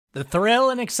The thrill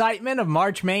and excitement of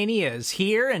March Mania is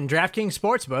here, and DraftKings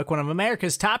Sportsbook, one of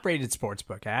America's top-rated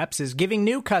sportsbook apps, is giving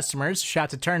new customers a shot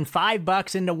to turn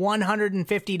 $5 into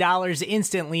 $150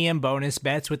 instantly in bonus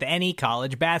bets with any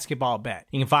college basketball bet.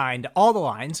 You can find all the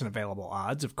lines and available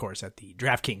odds, of course, at the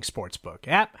DraftKings Sportsbook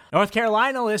app. North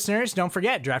Carolina listeners, don't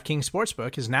forget, DraftKings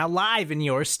Sportsbook is now live in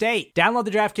your state. Download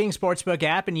the DraftKings Sportsbook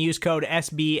app and use code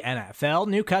SBNFL.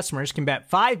 New customers can bet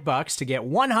 $5 to get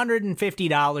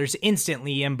 $150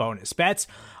 instantly in bonus bets,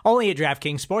 only at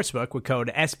DraftKings Sportsbook with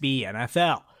code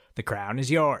SBNFL. The crown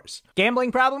is yours.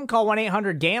 Gambling problem? Call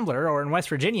 1-800-GAMBLER, or in West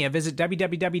Virginia, visit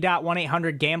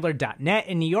www.1800gambler.net.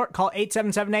 In New York, call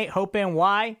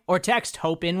 8778-HOPE-NY or text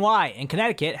HOPE-NY. In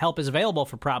Connecticut, help is available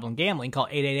for problem gambling. Call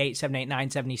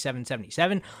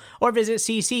 888-789-7777 or visit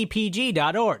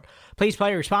ccpg.org. Please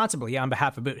play responsibly on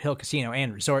behalf of Boot Hill Casino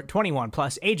and Resort. 21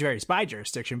 plus, age varies by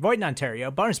jurisdiction. Void in Ontario.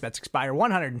 Bonus bets expire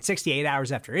 168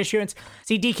 hours after issuance.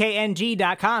 See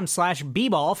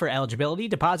dkng.com/bball for eligibility,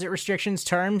 deposit restrictions,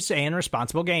 terms, and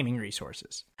responsible gaming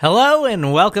resources. Hello,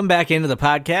 and welcome back into the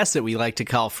podcast that we like to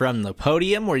call From the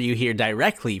Podium, where you hear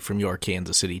directly from your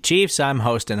Kansas City Chiefs. I'm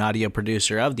host and audio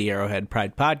producer of the Arrowhead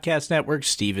Pride Podcast Network,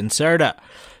 Steven Serta.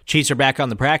 Chiefs are back on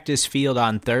the practice field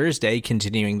on Thursday,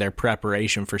 continuing their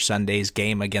preparation for Sunday's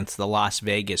game against the Las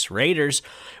Vegas Raiders.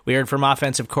 We heard from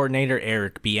offensive coordinator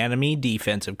Eric Bieniemy,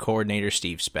 defensive coordinator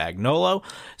Steve Spagnuolo,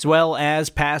 as well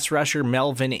as pass rusher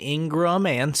Melvin Ingram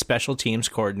and special teams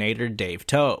coordinator Dave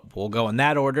Toub. We'll go in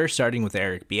that order, starting with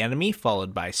Eric Bieniemy,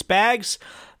 followed by Spags.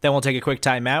 Then we'll take a quick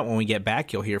timeout. When we get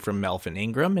back, you'll hear from Melvin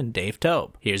Ingram and Dave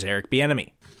Toub. Here's Eric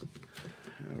Bieniemy.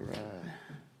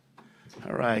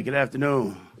 All right. Good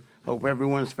afternoon. Hope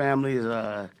everyone's family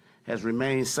has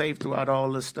remained safe throughout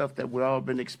all this stuff that we've all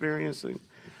been experiencing.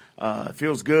 It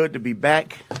feels good to be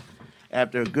back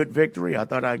after a good victory. I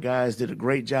thought our guys did a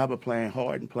great job of playing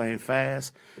hard and playing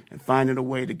fast and finding a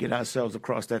way to get ourselves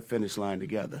across that finish line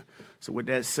together. So with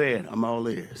that said, I'm all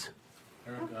ears.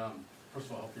 Eric, first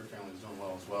of all, I hope your family's doing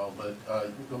well as well. But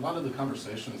a lot of the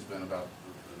conversation has been about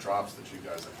the drops that you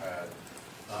guys have had.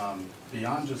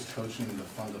 Beyond just coaching the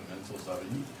fundamentals of it,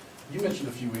 you mentioned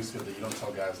a few weeks ago that you don't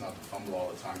tell guys not to fumble all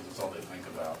the time because that's all they think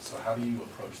about. So how do you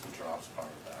approach the drops part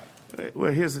of that?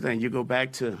 Well, here's the thing. You go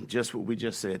back to just what we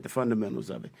just said, the fundamentals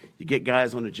of it. You get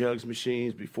guys on the jugs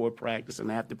machines before practice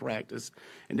and after practice,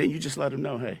 and then you just let them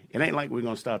know, hey, it ain't like we're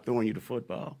going to stop throwing you the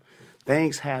football.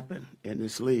 Things happen in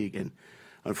this league, and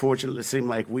unfortunately it seems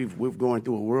like we've gone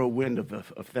through a whirlwind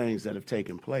of things that have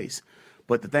taken place.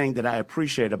 But the thing that I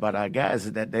appreciate about our guys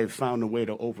is that they've found a way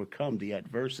to overcome the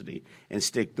adversity and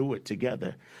stick through it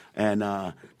together. And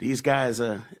these guys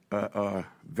are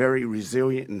very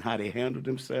resilient in how they handle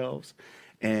themselves,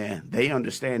 and they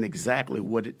understand exactly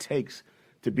what it takes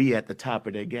to be at the top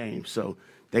of their game. So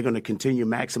they're going to continue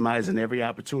maximizing every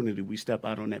opportunity we step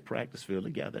out on that practice field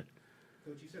together.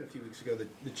 Coach, you said a few weeks ago that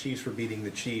the Chiefs were beating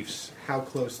the Chiefs. How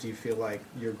close do you feel like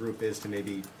your group is to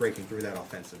maybe breaking through that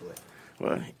offensively?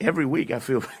 Well, every week I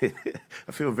feel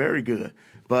I feel very good.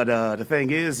 But the thing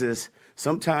is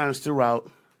sometimes throughout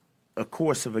a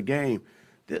course of a game,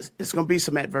 it's going to be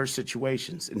some adverse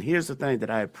situations. And here's the thing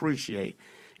that I appreciate,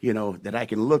 that I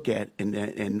can look at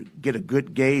and get a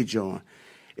good gauge on,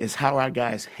 is how our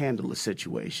guys handle the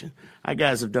situation. Our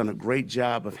guys have done a great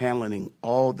job of handling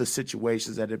all the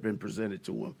situations that have been presented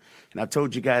to them. And I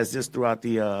told you guys this throughout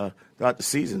the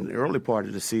season, the early part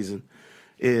of the season,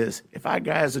 is if our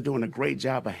guys are doing a great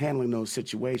job of handling those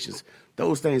situations,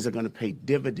 those things are going to pay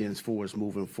dividends for us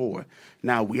moving forward.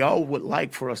 Now, we all would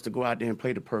like for us to go out there and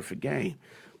play the perfect game,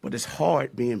 but it's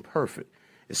hard being perfect,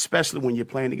 especially when you're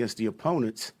playing against the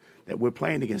opponents that we're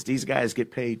playing against. These guys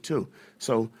get paid too.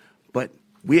 But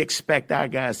we expect our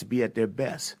guys to be at their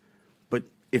best. But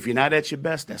if you're not at your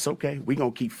best, that's okay. We're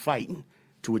going to keep fighting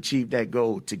to achieve that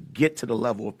goal, to get to the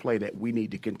level of play that we need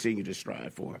to continue to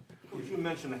strive for. As you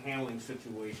mentioned the handling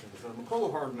situations,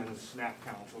 McCullough Hardman's snap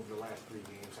counts over the last 3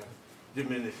 games have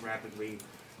diminished rapidly.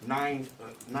 Nine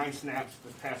snaps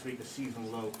this past week, a season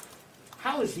low.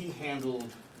 How has he handled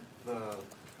the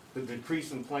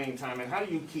decrease in playing time, and how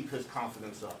do you keep his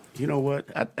confidence up? You know what?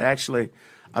 I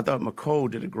thought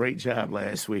McCole did a great job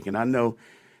last week, and I know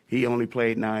he only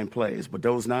played 9 plays, but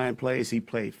those 9 plays, he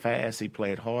played fast, he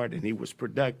played hard, and he was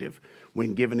productive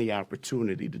when given the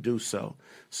opportunity to do so.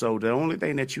 So the only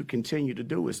thing that you continue to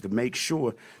do is to make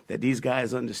sure that these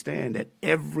guys understand that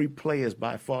every play is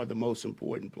by far the most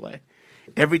important play.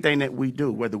 Everything that we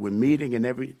do, whether we're meeting and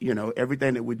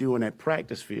everything that we do in that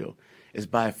practice field is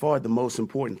by far the most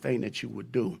important thing that you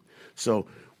would do. So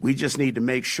we just need to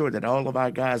make sure that all of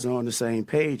our guys are on the same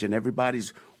page and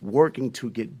everybody's working to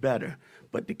get better.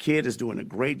 But the kid is doing a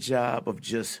great job of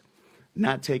just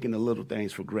not taking the little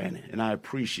things for granted, and I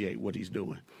appreciate what he's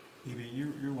doing. Evie,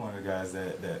 you're one of the guys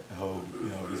that hold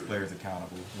these players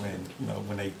accountable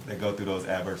when they go through those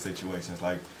adverse situations,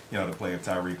 like the play of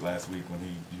Tyreek last week when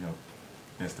he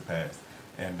missed the pass.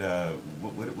 And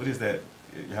what is that?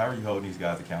 How are you holding these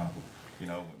guys accountable? When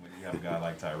you have a guy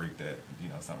like Tyreek that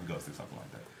something goes through something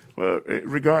like that. Well,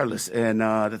 regardless, and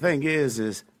the thing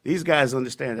is these guys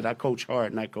understand that I coach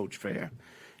hard and I coach fair,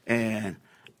 and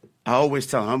I always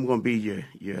tell them I'm going to be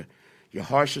your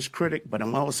harshest critic, but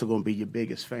I'm also going to be your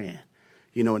biggest fan.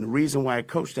 And the reason why I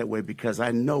coach that way, because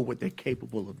I know what they're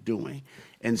capable of doing.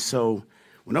 And so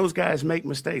when those guys make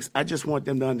mistakes, I just want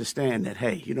them to understand that,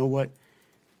 hey, you know what?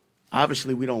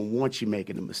 Obviously, we don't want you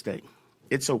making a mistake.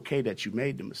 It's okay that you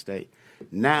made the mistake.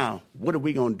 Now, what are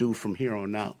we going to do from here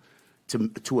on out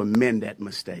to amend that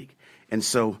mistake? And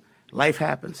so life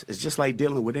happens. It's just like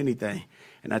dealing with anything.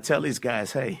 And I tell these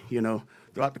guys, hey,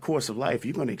 throughout the course of life,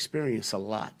 you're going to experience a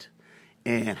lot.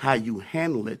 And how you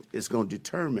handle it is going to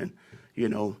determine,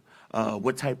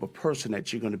 what type of person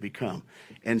that you're going to become.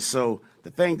 And so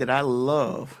the thing that I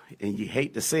love, and you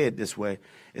hate to say it this way,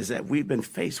 is that we've been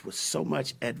faced with so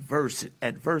much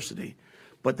adversity.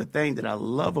 But the thing that I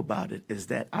love about it is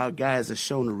that our guys have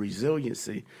shown a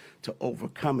resiliency to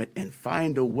overcome it and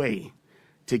find a way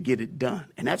to get it done.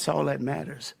 And that's all that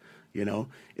matters,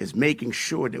 is making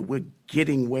sure that we're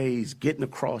getting ways, getting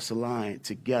across the line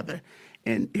together.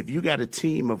 And if you got a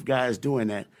team of guys doing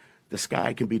that, the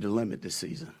sky can be the limit this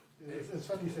season. It's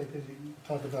funny you say, because you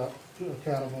talked about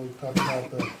accountable, you talked about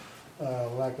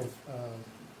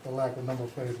the lack of number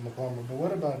of plays in McCormick. But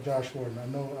what about Josh Gordon? I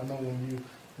know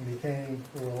when he came,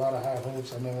 there were a lot of high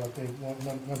hopes. I think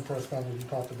one press conference you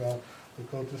talked about the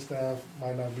coaching staff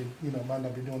might not be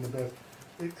doing the best.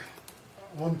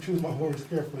 I want to choose my words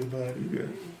carefully, but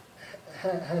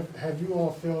have you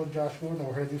all failed Josh Gordon,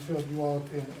 or have you failed you all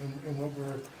in what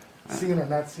we're seeing or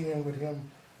not seeing with him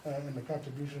and the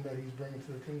contribution that he's bringing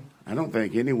to the team? I don't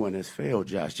think anyone has failed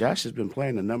Josh. Josh has been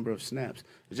playing a number of snaps.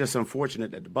 It's just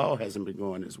unfortunate that the ball hasn't been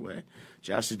going his way.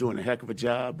 Josh is doing a heck of a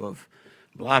job of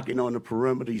blocking on the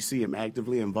perimeter. You see him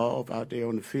actively involved out there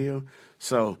on the field.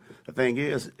 So the thing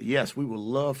is, yes, we would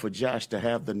love for Josh to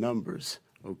have the numbers,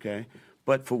 okay?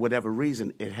 But for whatever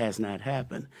reason, it has not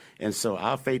happened. And so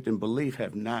our faith and belief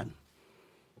have not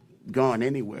gone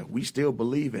anywhere. We still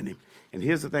believe in him. And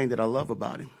here's the thing that I love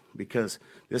about him, because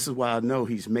this is why I know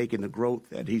he's making the growth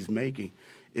that he's making,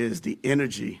 is the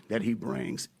energy that he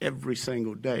brings every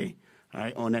single day, all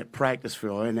right, on that practice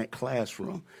field or in that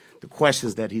classroom, the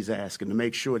questions that he's asking to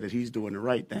make sure that he's doing the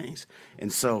right things.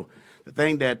 And so the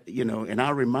thing that, and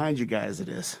I'll remind you guys of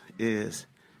this, is,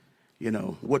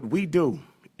 what we do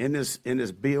in this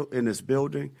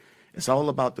building, it's all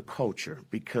about the culture.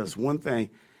 Because one thing,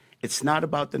 it's not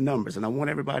about the numbers, and I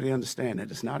want everybody to understand that.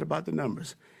 It's not about the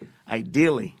numbers.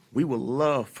 Ideally, we would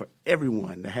love for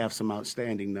everyone to have some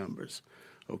outstanding numbers,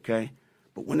 okay?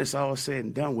 But when it's all said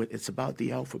and done with, it's about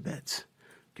the alphabets,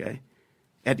 okay?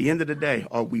 At the end of the day,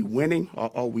 are we winning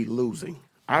or are we losing?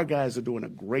 Our guys are doing a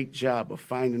great job of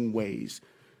finding ways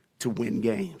to win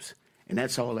games, and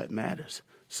that's all that matters.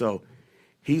 So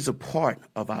he's a part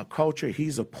of our culture.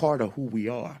 He's a part of who we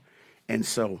are. And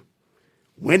so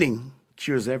winning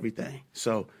cures everything.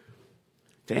 So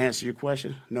to answer your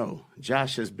question, no,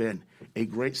 Josh has been a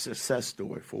great success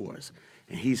story for us,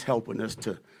 and he's helping us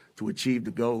to achieve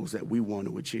the goals that we want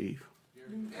to achieve.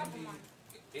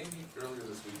 Andy earlier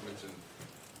this week mentioned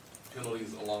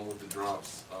penalties along with the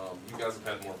drops. You guys have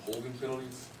had more holding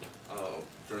penalties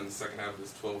during the second half of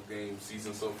this 12-game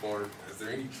season so far. Is there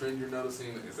any trend you're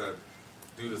noticing? Is that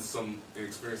due to some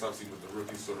experience, obviously, with the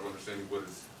rookies sort of understanding what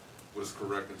is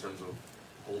correct in terms of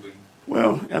holding?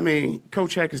 Well,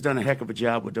 Coach Heck has done a heck of a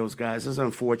job with those guys. It's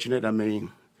unfortunate.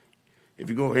 If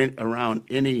you go around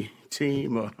any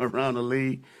team or around the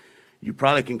league, you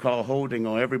probably can call holding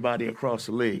on everybody across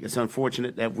the league. It's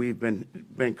unfortunate that we've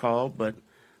been called, but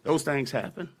those things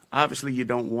happen. Obviously, you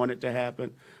don't want it to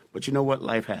happen, but you know what?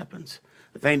 Life happens.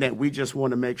 The thing that we just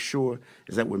want to make sure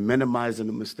is that we're minimizing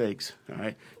the mistakes, all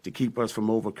right, to keep us from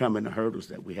overcoming the hurdles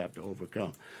that we have to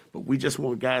overcome. But we just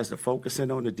want guys to focus in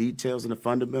on the details and the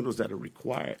fundamentals that are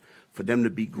required for them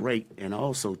to be great, and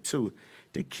also, too,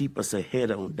 to keep us ahead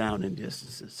on down and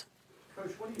distances.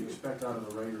 Coach, what do you expect out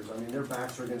of the Raiders? Their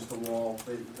backs are against the wall.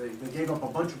 They gave up a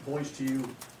bunch of points to you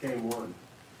game one.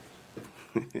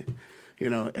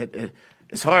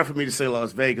 It's hard for me to say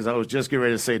Las Vegas. I was just getting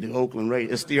ready to say the Oakland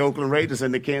Raiders. It's the Oakland Raiders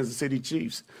and the Kansas City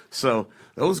Chiefs. So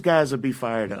those guys will be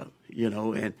fired up,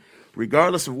 and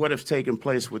regardless of what has taken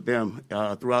place with them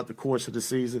throughout the course of the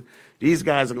season, these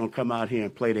guys are going to come out here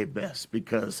and play their best,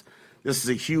 because this is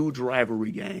a huge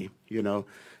rivalry game,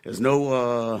 there's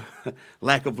no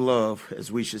lack of love,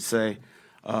 as we should say,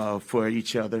 for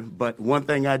each other. But one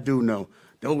thing I do know,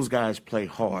 those guys play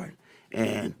hard.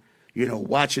 And, you know,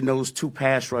 watching those two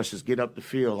pass rushers get up the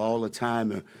field all the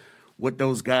time and what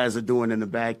those guys are doing in the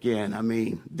back end, I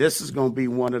mean, this is going to be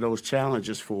one of those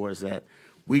challenges for us that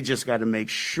we just got to make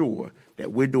sure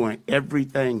that we're doing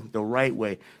everything the right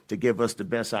way to give us the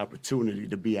best opportunity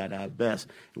to be at our best.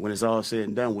 And when it's all said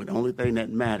and done with, the only thing that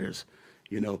matters,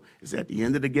 you know, is at the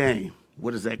end of the game,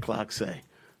 what does that clock say?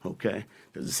 Okay?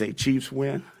 Does it say Chiefs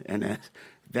win? And if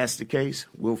that's the case,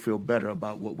 we'll feel better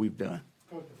about what we've done.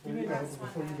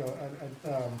 Before you go,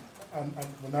 I'm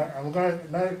going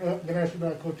to ask you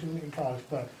about coaching in college,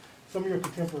 but some of your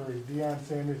contemporaries, Deion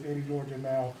Sanders, Eddie Georgia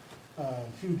now,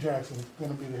 Hugh Jackson is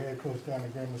going to be the head coach down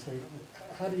at Grambling State.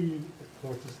 How do you, of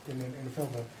course, in the film,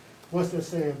 but what's that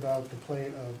say about the play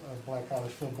of black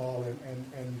college football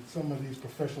and some of these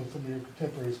professionals, some of your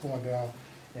contemporaries going down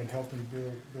and helping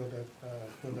build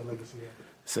that legacy up?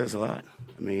 Says a lot.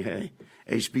 I mean, hey,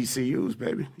 HBCUs,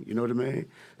 baby, you know what I mean?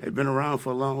 They've been around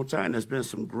for a long time. There's been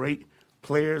some great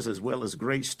players as well as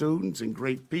great students and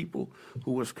great people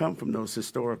who have come from those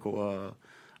historical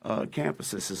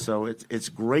campuses. And so it's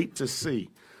great to see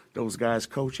those guys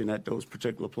coaching at those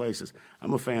particular places.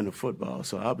 I'm a fan of football,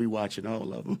 so I'll be watching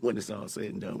all of them when it's all said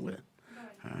and done with.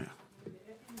 All right.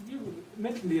 You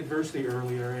mentioned the adversity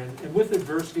earlier, and with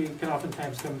adversity can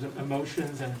oftentimes come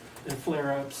emotions and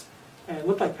flare-ups. And it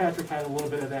looked like Patrick had a little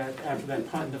bit of that after that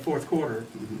punt in the fourth quarter.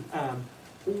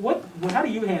 How do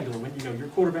you handle it when your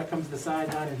quarterback comes to the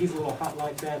sideline and he's a little hot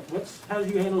like that? How do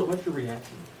you handle it? What's your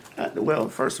reaction? Well,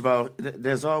 first of all,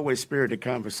 there's always spirited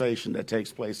conversation that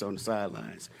takes place on the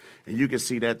sidelines, and you can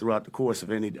see that throughout the course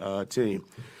of any team.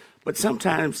 But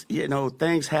sometimes,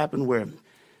 things happen where,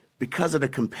 because of the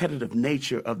competitive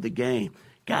nature of the game,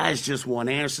 guys just want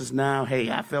answers now.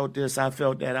 Hey, I felt this, I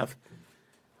felt that.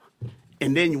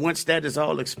 And then once that is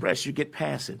all expressed, you get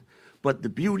past it. But the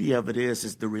beauty of it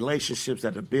is the relationships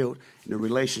that are built and the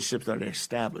relationships that are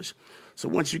established. So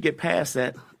once you get past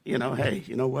that, hey,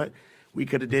 you know what? We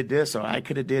could have did this, or I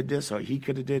could have did this, or he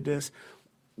could have did this.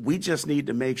 We just need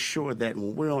to make sure that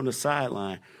when we're on the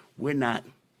sideline, we're not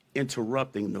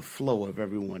interrupting the flow of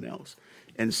everyone else.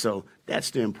 And so that's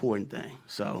the important thing.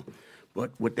 So,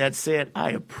 but with that said,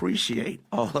 I appreciate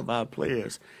all of our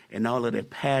players and all of their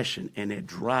passion and their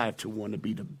drive to want to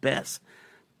be the best.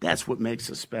 That's what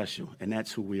makes us special, and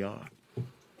that's who we are.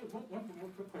 One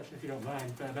quick question, if you don't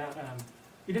mind, about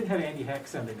you didn't have Andy Heck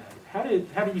Sunday night. How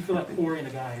did you feel like Corey and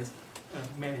the guys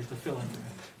managed to fill in for him?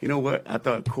 You know what? I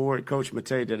thought Coach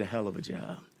Matei did a hell of a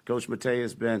job. Coach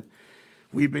Matei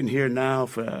we've been here now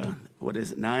for,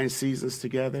 9 seasons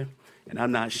together, and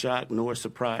I'm not shocked nor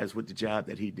surprised with the job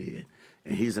that he did.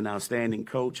 And he's an outstanding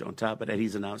coach. On top of that,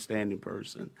 he's an outstanding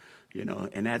person,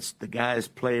 and that's the guys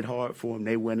played hard for him.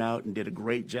 They went out and did a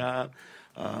great job.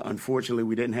 Unfortunately,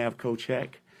 we didn't have Coach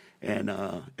Heck, and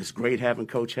it's great having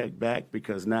Coach Heck back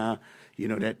because now,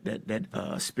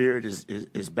 that spirit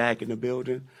is back in the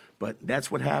building. But that's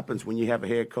what happens when you have a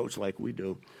head coach like we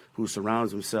do, who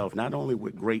surrounds himself not only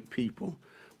with great people,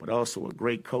 but also a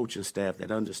great coaching staff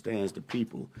that understands the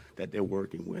people that they're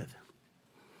working with.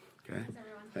 Okay?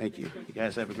 Thank you. You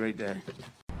guys have a great day.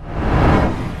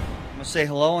 I'm going to say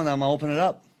hello, and I'm going to open it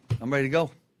up. I'm ready to go.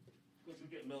 Let's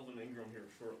get Melvin Ingram here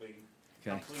shortly.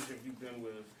 Okay. How pleased have you been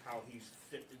with how he's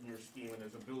fit in your scheme and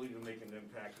his ability to make an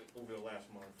impact over the last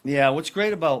month? Yeah, what's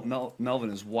great about Melvin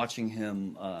is watching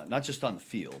him, not just on the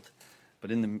field,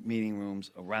 but in the meeting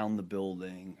rooms, around the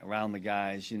building, around the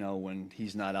guys, when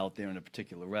he's not out there in a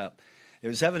particular rep. It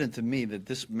was evident to me that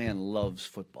this man loves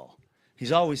football.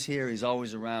 He's always here. He's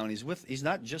always around. He's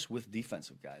not just with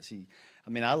defensive guys.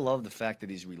 I love the fact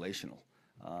that he's relational.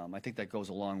 I think that goes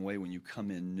a long way when you come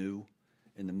in new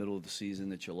in the middle of the season,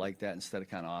 that you're like that instead of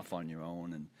kind of off on your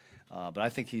own. And but I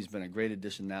think he's been a great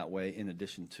addition that way, in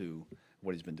addition to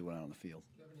what he's been doing out on the field.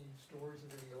 Do you have any stories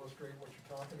that illustrate what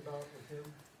you're talking about with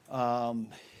him?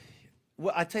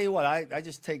 Well, I tell you what, I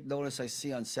just take notice. I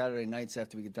see on Saturday nights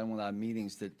after we get done with our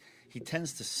meetings that he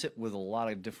tends to sit with a lot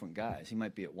of different guys. He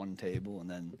might be at one table,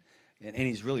 and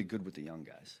he's really good with the young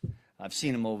guys. I've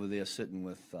seen him over there sitting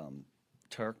with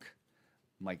Turk,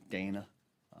 Mike Dana,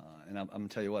 and I'm going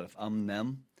to tell you what, if I'm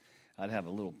them, I'd have a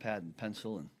little pad and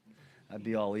pencil, and I'd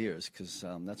be all ears, because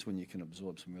that's when you can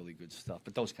absorb some really good stuff.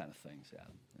 But those kind of things, yeah.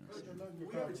 We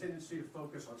have a tendency to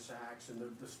focus on sacks and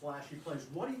the splashy plays.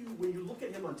 When you look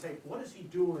at him on tape, what is he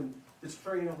doing that's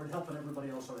carrying over and helping everybody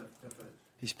else on that defense?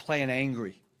 He's playing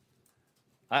angry.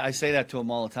 I say that to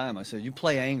him all the time. I say, you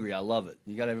play angry, I love it.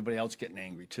 You got everybody else getting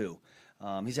angry, too.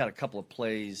 He's had a couple of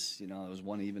plays, there was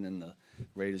one even in the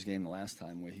Raiders game the last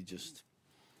time where he just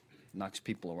knocks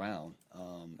people around.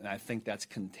 And I think that's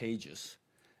contagious,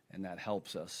 and that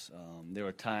helps us. There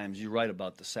are times, you're right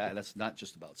about the sack. That's not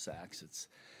just about sacks. It's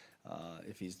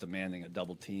if he's demanding a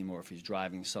double team or if he's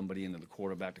driving somebody into the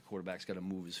quarterback's got to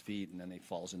move his feet, and then he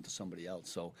falls into somebody else.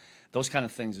 So those kind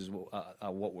of things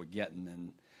are what we're getting,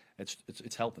 and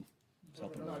it's helping. It's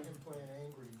helping. Not him playing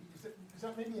angry. Is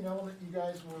that maybe an element you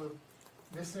guys were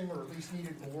missing, or at least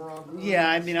needed more of? Yeah,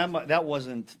 I mean, that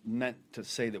wasn't meant to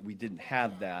say that we didn't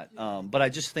have that, but I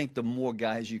just think the more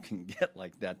guys you can get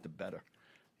like that, the better.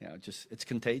 You know, it's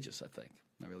contagious. I think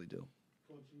I really do.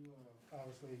 Coach, you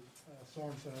obviously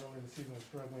Sorensen early in the season was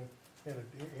struggling. He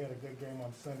had a good game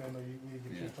on Sunday. I know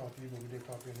we did talk to you, but we did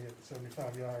talk to him. He had the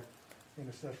 75-yard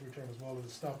interception return as well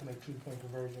as stopping that 2-point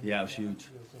conversion. Yeah, it was huge.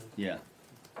 Yeah.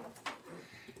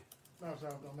 I'm asking,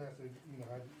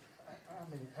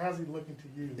 how's he looking to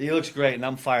you? He looks great, and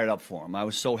I'm fired up for him. I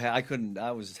was so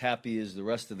I was as happy as the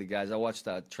rest of the guys. I watched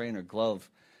trainer Glove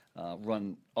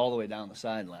run all the way down the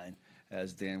sideline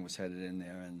as Dan was headed in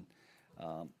there, and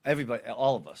everybody,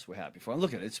 all of us were happy for him.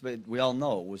 Look at it. We all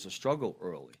know it was a struggle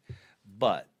early,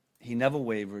 but he never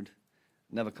wavered,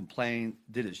 never complained,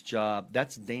 did his job.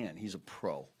 That's Dan. He's a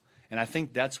pro, and I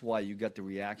think that's why you got the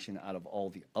reaction out of all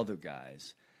the other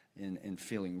guys in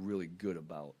feeling really good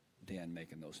about Dan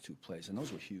making those 2 plays, and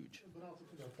those were huge. But also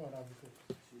to that point, obviously,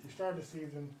 you started the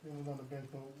season, it was on the bench,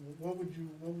 but what would you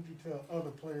tell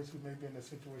other players who may be in this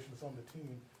situation that's on the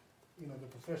team, the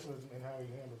professionalism and how you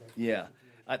handle that? Yeah,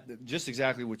 just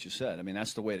exactly what you said. I mean,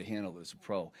 that's the way to handle it as a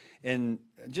pro. And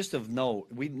just of note,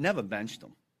 we never benched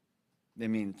him. I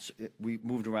mean, we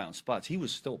moved around spots. He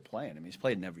was still playing. I mean, he's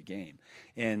played in every game.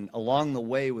 And along the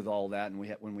way with all that, and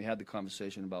when we had the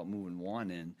conversation about moving Juan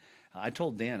in, I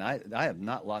told Dan, I have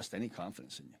not lost any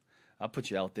confidence in you. I'll put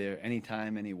you out there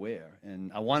anytime, anywhere.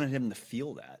 And I wanted him to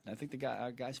feel that. And I think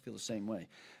our guys feel the same way.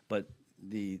 But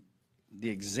the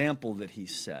example that he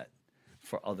set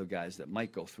for other guys that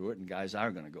might go through it, and guys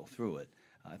are going to go through it,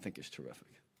 I think is terrific.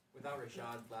 Without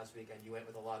Rashad last weekend, you went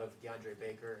with a lot of DeAndre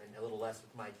Baker and a little less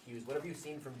with Mike Hughes. What have you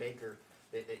seen from Baker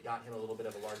that got him a little bit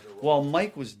of a larger role? Well,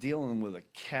 Mike was dealing with a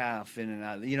calf in and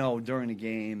out, during the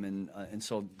game, and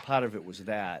so part of it was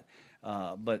that.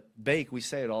 But Bake, we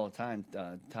say it all the time.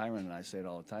 Tyron and I say it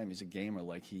all the time. He's a gamer.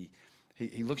 Like he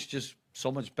looks just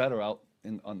so much better out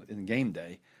in game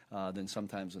day than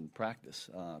sometimes in practice.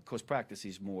 Of course, practice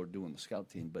he's more doing the scout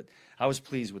team. But I was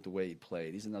pleased with the way he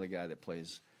played. He's another guy that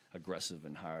plays aggressive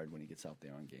and hard when he gets out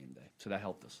there on game day. So that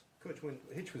helped us. Coach, when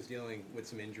Hitch was dealing with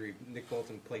some injury, Nick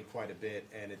Bolton played quite a bit,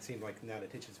 and it seemed like now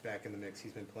that Hitch is back in the mix,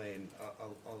 he's been playing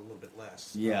a little bit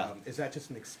less. Yeah. Is that just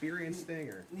an experience thing,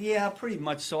 or? Yeah, pretty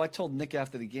much. So I told Nick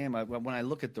after the game, when I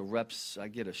look at the reps, I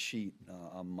get a sheet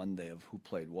on Monday of who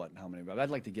played what and how many reps. I'd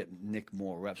like to get Nick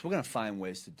more reps. We're going to find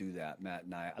ways to do that, Matt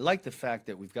and I. I like the fact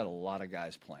that we've got a lot of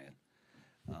guys playing.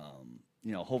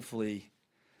 Hopefully,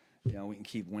 we can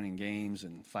keep winning games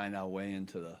and find our way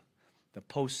into the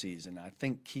postseason. I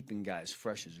think keeping guys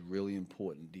fresh is really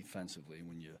important defensively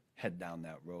when you head down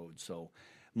that road. So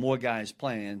more guys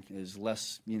playing is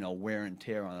less, wear and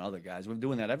tear on other guys. We're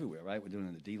doing that everywhere, right? We're doing it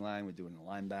in the D-line. We're doing it in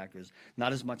the linebackers.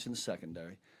 Not as much in the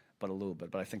secondary, but a little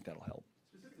bit. But I think that'll help.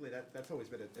 Specifically, that's always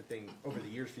been a thing over the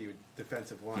years for you,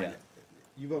 defensive line. Yeah.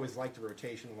 You've always liked the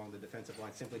rotation along the defensive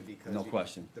line simply because No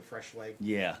question. The fresh leg.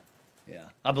 Yeah.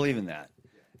 I believe in that.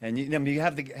 And you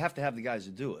have to have the guys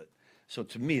to do it. So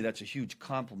to me, that's a huge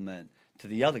compliment to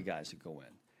the other guys that go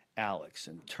in, Alex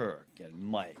and Turk and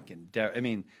Mike and Derek. I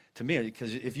mean, to me,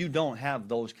 because if you don't have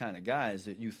those kind of guys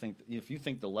if you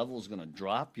think the level is going to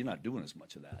drop, you're not doing as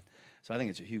much of that. So I think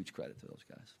it's a huge credit to those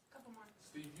guys.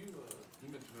 Steve, you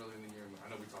mentioned earlier in the year, I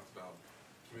know we talked about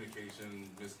communication,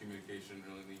 miscommunication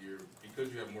early in the year.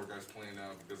 Because you have more guys playing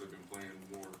now, because they've been playing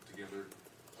more together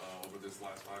over this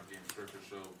last 5-game stretch or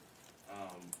so,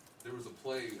 there was a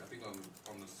play, I think, on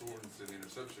the Sorensen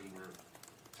interception where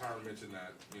Tyron mentioned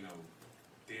that,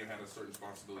 Dan had a certain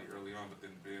responsibility early on, but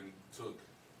then Ben took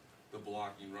the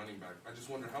blocking running back. I just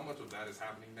wonder how much of that is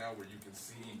happening now where you can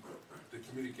see the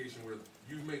communication where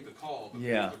you made the call, but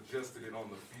you adjusted it on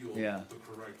the field the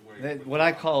correct way. What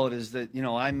I call it is that,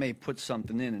 I may put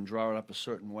something in and draw it up a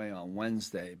certain way on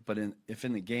Wednesday, but if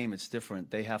in the game it's different,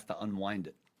 they have to unwind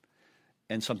it.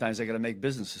 And sometimes they got to make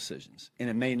business decisions. And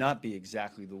it may not be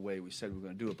exactly the way we said we we're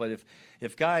going to do it. But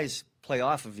if guys play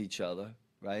off of each other,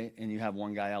 right, and you have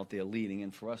one guy out there leading,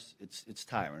 and for us, it's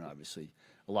Tyron, obviously,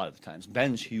 a lot of the times.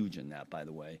 Ben's huge in that, by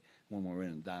the way, when we're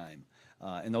in a dime.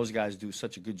 And those guys do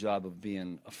such a good job of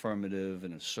being affirmative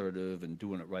and assertive and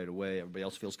doing it right away. Everybody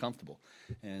else feels comfortable.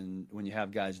 And when you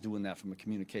have guys doing that from a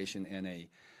communication and a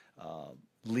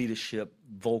leadership,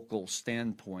 vocal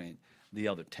standpoint, the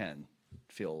other 10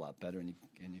 feel a lot better, and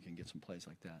you can get some plays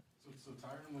like that. So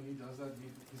Tyron, when he does that,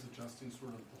 he's adjusting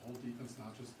sort of the whole defense,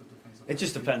 not just the defensive. It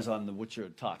just depends on what you're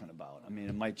talking about. I mean,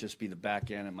 it might just be the back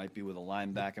end. It might be with a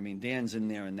linebacker. I mean, Dan's in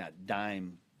there in that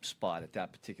dime spot at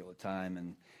that particular time,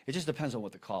 and it just depends on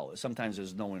what the call is. Sometimes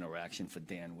there's no interaction for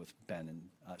Dan with Ben and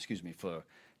for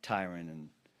Tyron and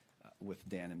with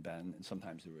Dan and Ben, and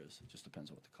sometimes there is. It just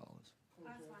depends on what the call is.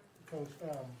 Coach,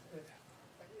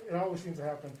 it always seems to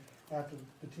happen after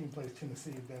the team plays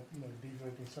Tennessee that the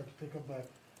defense can start to pick up. But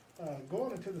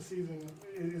going into the season,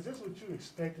 is this what you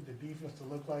expected the defense to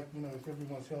look like? If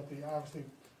everyone's healthy. Obviously,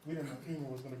 we didn't know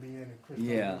Ingram was going to be in and Chris would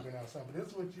have been outside. But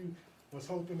this is what you was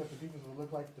hoping that the defense would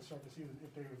look like to start the season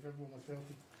if everyone was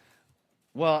healthy.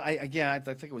 Well, I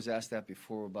think it was asked that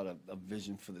before about a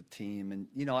vision for the team, and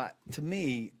to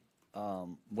me,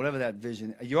 whatever that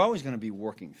vision, you're always going to be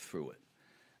working through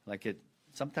it.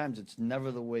 Sometimes it's never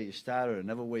the way you started or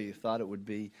never the way you thought it would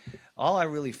be. All I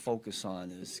really focus on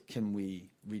is, can we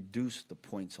reduce the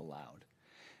points allowed?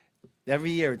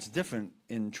 Every year it's different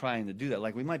in trying to do that.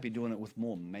 Like, we might be doing it with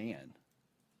more man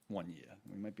one year.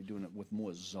 We might be doing it with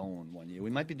more zone one year. We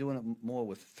might be doing it more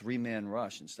with 3-man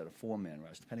rush instead of 4-man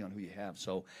rush, depending on who you have.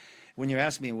 So when you're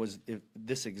asking me, was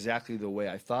this exactly the way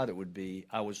I thought it would be,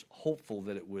 I was hopeful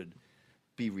that it would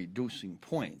be reducing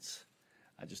points.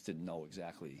 I just didn't know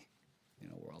exactly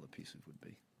where all the pieces would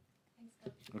be.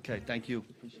 Okay, thank you.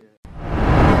 Appreciate it.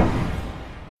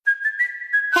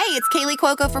 Hey, it's Kaylee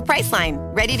Cuoco for Priceline.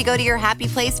 Ready to go to your happy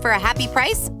place for a happy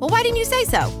price? Well, why didn't you say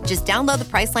so? Just download the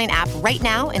Priceline app right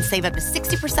now and save up to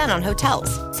 60% on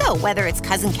hotels. So whether it's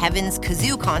Cousin Kevin's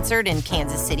Kazoo Concert in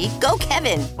Kansas City, go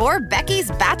Kevin, or Becky's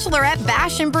Bachelorette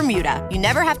Bash in Bermuda, you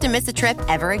never have to miss a trip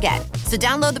ever again. So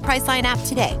download the Priceline app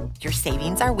today. Your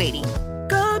savings are waiting.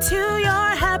 Go to your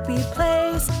happy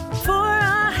place for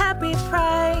a happy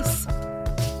price.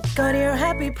 Go to your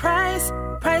happy price,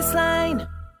 Priceline.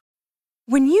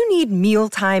 When you need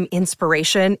mealtime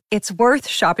inspiration, it's worth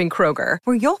shopping Kroger,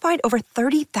 where you'll find over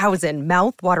 30,000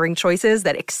 mouth-watering choices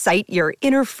that excite your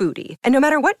inner foodie. And no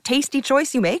matter what tasty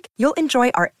choice you make, you'll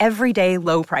enjoy our everyday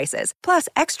low prices, plus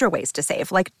extra ways to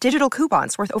save, like digital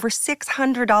coupons worth over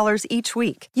 $600 each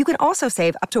week. You can also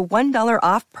save up to $1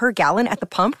 off per gallon at the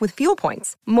pump with fuel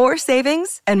points. More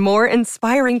savings and more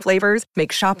inspiring flavors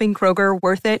make shopping Kroger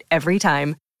worth it every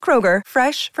time. Kroger,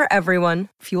 fresh for everyone.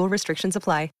 Fuel restrictions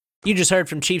apply. You just heard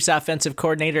from Chiefs offensive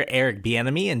coordinator Eric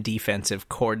Bieniemy and defensive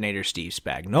coordinator Steve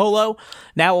Spagnuolo.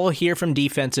 Now we'll hear from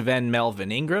defensive end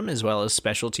Melvin Ingram as well as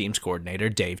special teams coordinator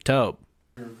Dave Toub.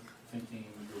 You're thinking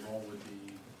your role would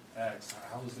be X.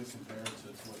 How does this compare to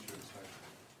what you expected?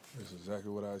 That's exactly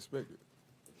what I expected.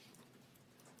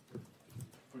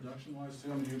 Production-wise, too,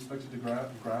 do you expected to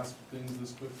grasp things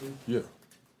this quickly? Yeah.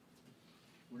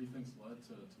 What do you think's led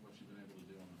to what you've been able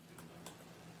to do on the field?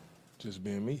 Just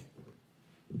being me.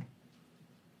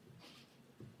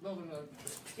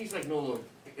 Steve Spagnuolo,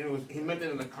 he meant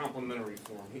it in a complimentary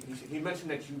form. He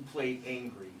mentioned that you played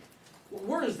angry.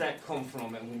 Where does that come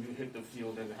from and when you hit the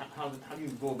field, and how do you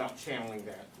go about channeling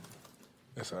that?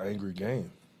 It's an angry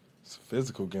game. It's a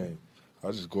physical game.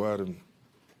 I just go out and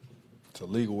it's a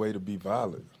legal way to be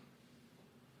violent.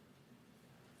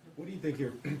 What do you think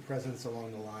your presence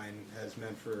along the line has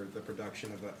meant for the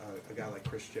production of a guy like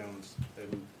Chris Jones,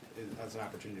 who has an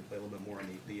opportunity to play a little bit more on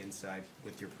the inside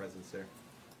with your presence there?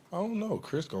 I don't know.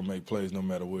 Chris gonna make plays no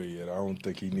matter where he at. I don't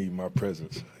think he need my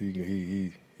presence.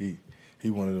 He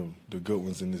one of the good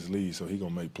ones in this league, so he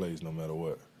gonna make plays no matter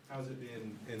what. How's it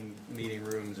been in meeting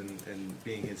rooms and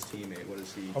being his teammate? What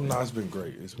is he? Oh no, it's been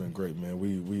great. It's been great, man.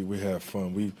 We have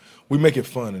fun. We make it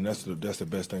fun, and that's the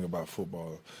best thing about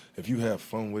football. If you have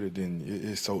fun with it, then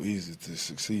it's so easy to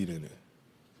succeed in it.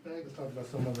 Let's talk about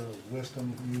some of the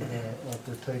wisdom you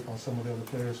partake on some of the other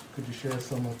players. Could you share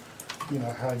some of,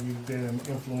 how you've been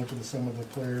influential to some of the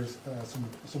players, some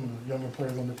of the younger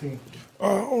players on the team?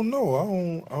 I don't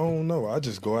know. I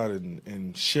just go out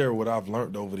and share what I've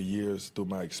learned over the years through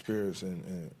my experience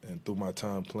and through my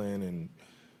time playing, and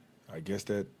I guess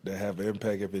that have an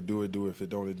impact. If it do, it do. If it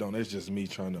don't, it don't. It's just me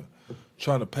trying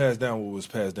to pass down what was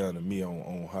passed down to me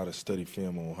on how to study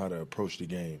film, on how to approach the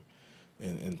game,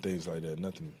 and things like that.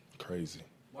 Nothing crazy.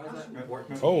 Why is that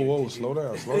important? Whoa, slow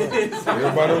down.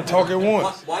 Everybody don't talk at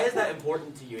once. Why is that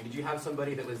important to you? Did you have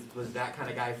somebody that was that kind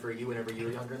of guy for you whenever you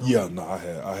were younger? Yeah, no,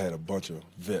 I had a bunch of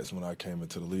vets when I came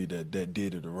into the league that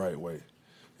did it the right way,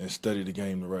 and studied the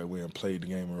game the right way, and played the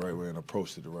game the right way, and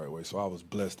approached it the right way. So I was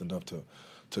blessed enough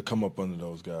to come up under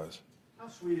those guys. How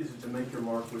sweet is it to make your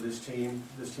mark with this team?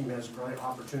 This team has a great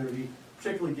opportunity,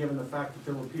 particularly given the fact that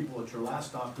there were people at your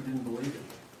last stop who didn't believe it.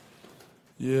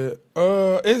 Yeah,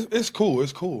 it's cool.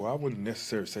 It's cool. I wouldn't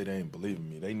necessarily say they ain't believing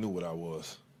me. They knew what I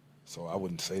was, so I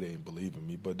wouldn't say they ain't believing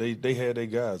me. But they had their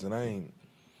guys, and I ain't.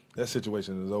 That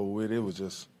situation is over with. It was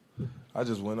just, I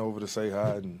just went over to say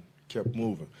hi and kept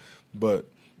moving. But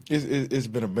it's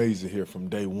been amazing here from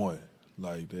day one.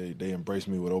 Like they embraced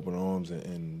me with open arms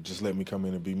and just let me come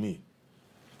in and be me.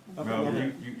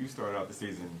 Melvin, you started out the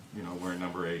season, wearing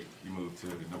number 8. You moved to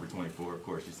number 24. Of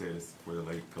course, you said it's for the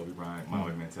late Kobe Bryant,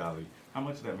 Maui mentality. How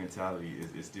much of that mentality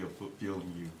is still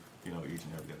fueling you, each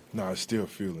and every day? No, it's still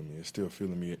fueling me. It's still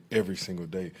fueling me every single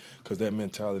day because that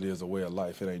mentality is a way of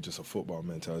life. It ain't just a football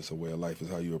mentality. It's a way of life.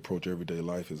 It's how you approach everyday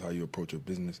life. It's how you approach your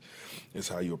business. It's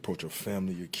how you approach your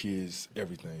family, your kids,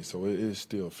 everything. So it is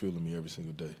still fueling me every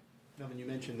single day. Melvin, you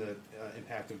mentioned the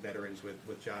impact of veterans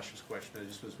with Josh's question. I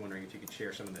just was wondering if you could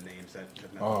share some of the names that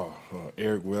have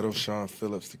Eric Weddle, Sean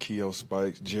Phillips, Takeo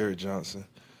Spikes, Jared Johnson.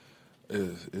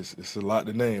 It's a lot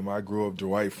to name. I grew up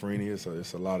Dwight Freeney.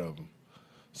 It's a lot of them.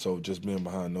 So just being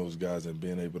behind those guys and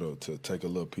being able to take a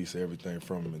little piece of everything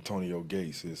from them. Antonio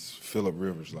Gates, it's Phillip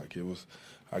Rivers.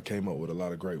 I came up with a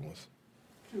lot of great ones.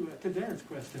 To Darren's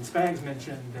question, Spags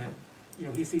mentioned that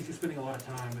he sees you spending a lot of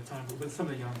time with some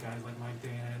of the young guys like Mike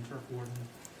Dana and Turk Warden.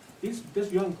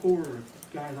 This young core of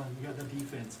guys on the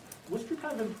defense, what's your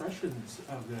kind of impressions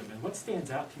of them, and what stands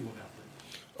out to you about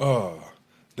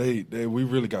them? We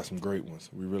really got some great ones.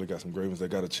 We really got some great ones that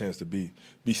got a chance to be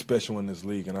special in this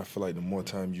league, and I feel like the more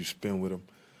time you spend with them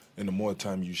and the more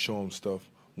time you show them stuff,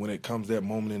 when it comes that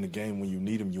moment in the game when you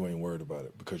need them, you ain't worried about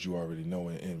it because you already know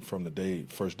it. And from the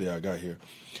first day I got here,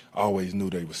 I always knew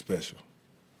they were special.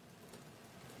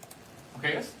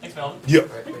 Okay, guys. Thanks, Melvin. Yep.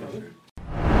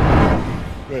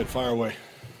 Go ahead, fire away.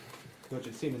 Coach,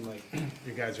 it's seeming like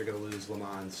you guys are going to lose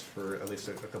Lamons for at least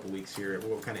a couple weeks here.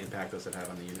 What kind of impact does it have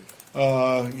on the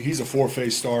unit? He's a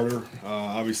 4-phase starter.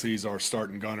 Obviously, he's our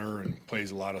starting gunner and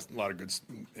plays a lot of good,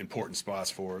 important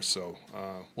spots for us. So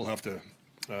we'll have to,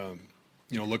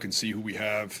 look and see who we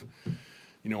have,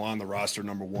 on the roster,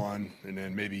 number 1, and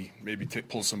then maybe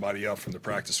pull somebody up from the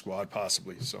practice squad,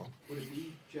 possibly. So. Would it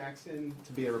be Jackson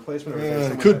to be a replacement? Or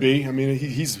it could be. I mean,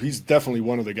 he's definitely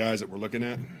one of the guys that we're looking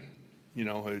at.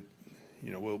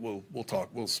 We'll talk.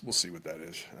 We'll see what that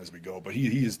is as we go. But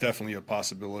he is definitely a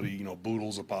possibility.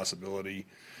 Boodle's a possibility.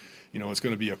 It's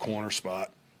going to be a corner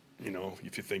spot.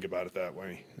 If you think about it that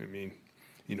way. I mean,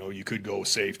 you could go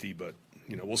safety, but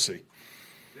we'll see.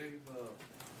 Dave,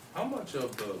 how much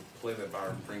of the play that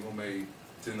Byron Pringle made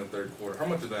in the third quarter? How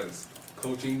much of that is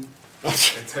coaching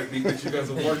and technique that you guys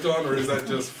have worked on, or is that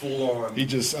just full on?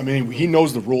 He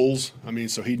knows the rules.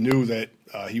 So he knew that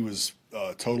he was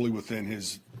totally within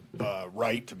his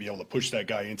right to be able to push that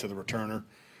guy into the returner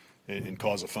and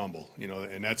cause a fumble.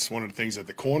 And that's one of the things that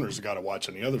the corners have got to watch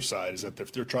on the other side is that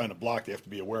if they're trying to block, they have to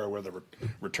be aware of where the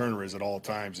returner is at all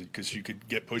times because you could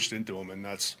get pushed into him, and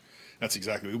that's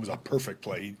exactly. It was a perfect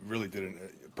play. He really did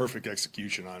a perfect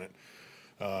execution on it.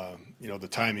 The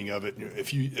timing of it.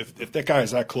 If that guy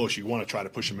is that close, you want to try to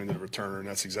push him into the returner, and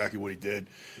that's exactly what he did.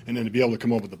 And then to be able to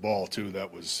come up with the ball too,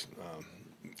 that was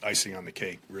icing on the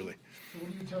cake, really. So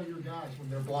what do you tell your guys when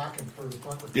they're blocking for the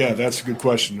punt return? Yeah, that's a good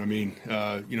question. You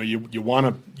want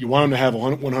them to have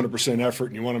 100% effort,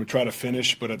 and you want them to try to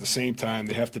finish, but at the same time,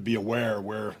 they have to be aware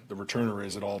where the returner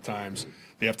is at all times.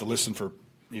 They have to listen for,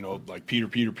 like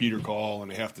Peter call,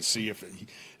 and they have to see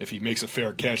if he makes a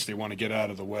fair catch, they want to get out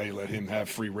of the way, let him have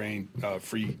free reign,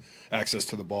 free access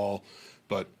to the ball.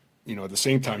 But at the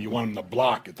same time, you want him to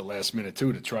block at the last minute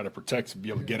too to try to protect and be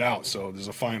able to get out. So there's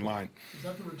a fine line. Is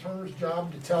that the returner's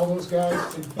job to tell those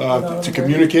guys to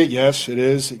communicate? Yes, it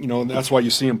is. That's why you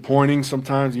see them pointing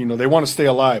sometimes. They want to stay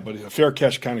alive, but a fair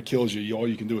catch kind of kills you. All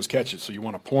you can do is catch it. So you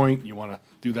want to point. You want to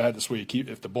do that. This way,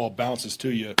 if the ball bounces to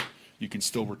you, you can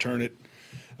still return it.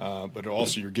 But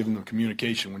also, you're giving them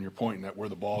communication when you're pointing at where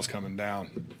the ball's coming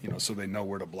down. So they know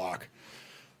where to block.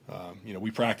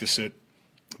 We practice it.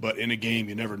 But in a game,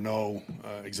 you never know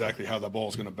exactly how that ball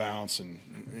is going to bounce,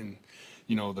 and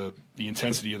the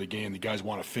intensity of the game. The guys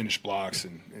want to finish blocks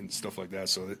and stuff like that.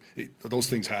 So those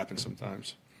things happen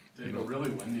sometimes. Dave, a really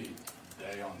windy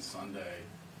day on Sunday.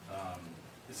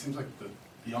 It seems like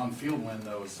the on-field wind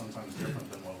though is sometimes different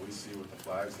than what we see with the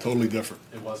flags. Totally different.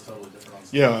 It was totally different on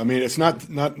Sunday. Yeah, it's not.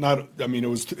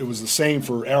 It was the same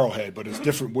for Arrowhead, but it's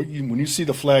different. When you see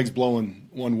the flags blowing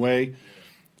one way.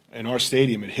 In our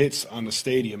stadium, it hits on the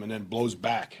stadium and then blows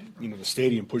back. The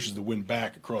stadium pushes the wind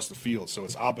back across the field, so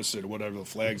it's opposite of whatever the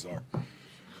flags are.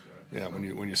 Yeah,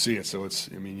 when you see it, so it's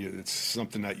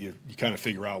something that you kind of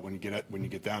figure out when you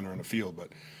get down there on the field.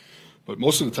 But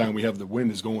most of the time we have the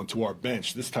wind is going to our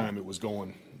bench. This time it was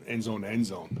going end zone to end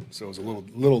zone, so it was a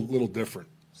little different.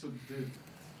 So did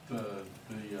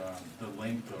the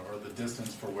length or the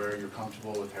distance for where you're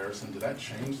comfortable with Harrison, did that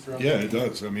change throughout the Yeah, game? it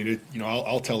does. I mean,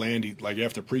 I'll tell Andy, like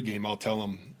after pregame, I'll tell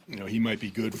him, he might be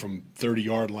good from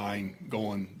 30-yard line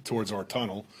going towards our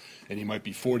tunnel, and he might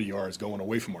be 40 yards going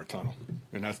away from our tunnel.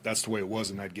 And that's the way it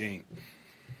was in that game.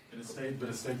 But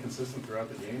it stayed consistent throughout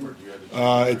the game, or do you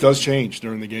have to? It does change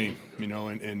during the game,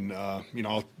 and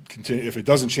I'll continue. If it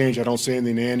doesn't change, I don't say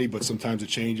anything to Andy, but sometimes it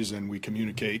changes, and we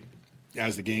communicate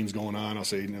as the game's going on. I'll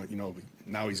say,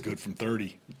 now he's good from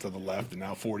 30 to the left, and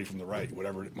now 40 from the right,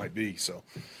 whatever it might be. So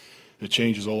it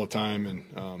changes all the time,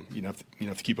 and you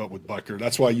have to keep up with Butker.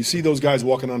 That's why you see those guys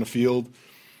walking on the field.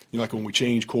 Like when we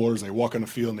change cores, they walk on the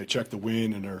field and they check the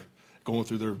wind, and they're going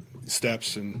through their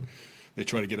steps, and they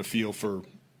try to get a feel for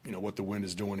what the wind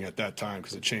is doing at that time,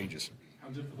 because it changes. How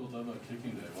difficult of a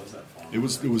kicking day was that for him?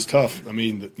 It was tough. I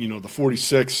mean, the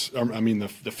 46.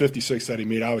 The 56 that he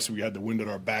made. Obviously, we had the wind at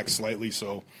our back slightly,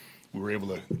 so we were able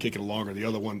to kick it longer. The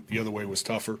other way was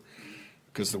tougher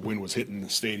because the wind was hitting the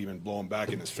stadium and blowing back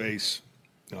in his face.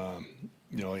 And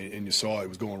you saw it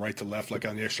was going right to left, like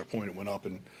on the extra point. It went up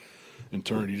and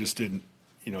turned. He just didn't.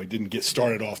 He didn't get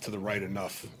started off to the right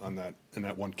enough on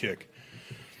that one kick.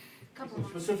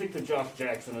 Specific to Josh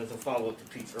Jackson, as a follow-up to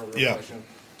Pete's earlier question,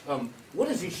 what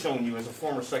has he shown you as a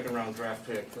former second-round draft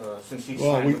pick since he's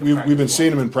signed with the we've been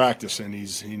seeing him in practice, and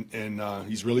he's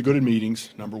really good at meetings.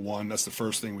 Number one, that's the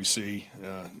first thing we see.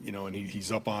 And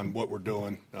he's up on what we're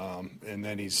doing, and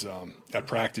then he's at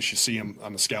practice. You see him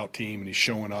on the scout team, and he's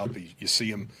showing up. You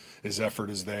see him; his effort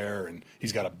is there, and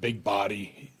he's got a big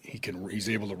body. He's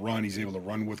able to run. He's able to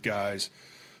run with guys.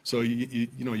 So you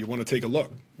want to take a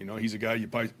look. He's a guy you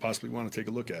possibly want to take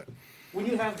a look at. When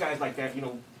you have guys like that,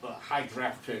 high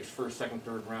draft picks, first, second,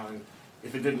 third round, and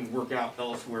if it didn't work out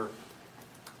elsewhere,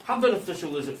 how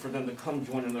beneficial is it for them to come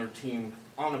join another team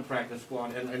on a practice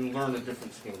squad and learn a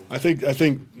different scheme? I think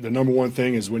the number one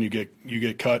thing is when you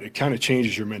get cut, it kind of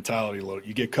changes your mentality a little.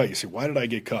 You get cut, you say, why did I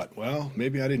get cut? Well,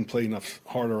 maybe I didn't play enough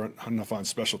on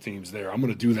special teams there. I'm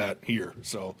going to do that here.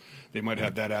 So they might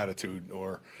have that attitude,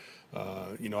 or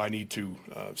I need to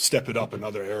step it up in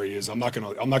other areas. I'm not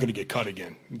gonna get cut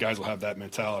again. Guys will have that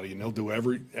mentality, and they'll do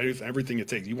everything it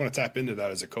takes. You want to tap into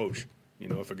that as a coach,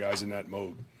 if a guy's in that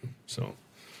mode. So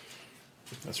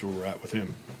that's where we're at with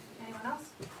him. Anyone else?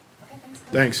 Okay,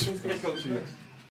 thanks. Thanks. Coach.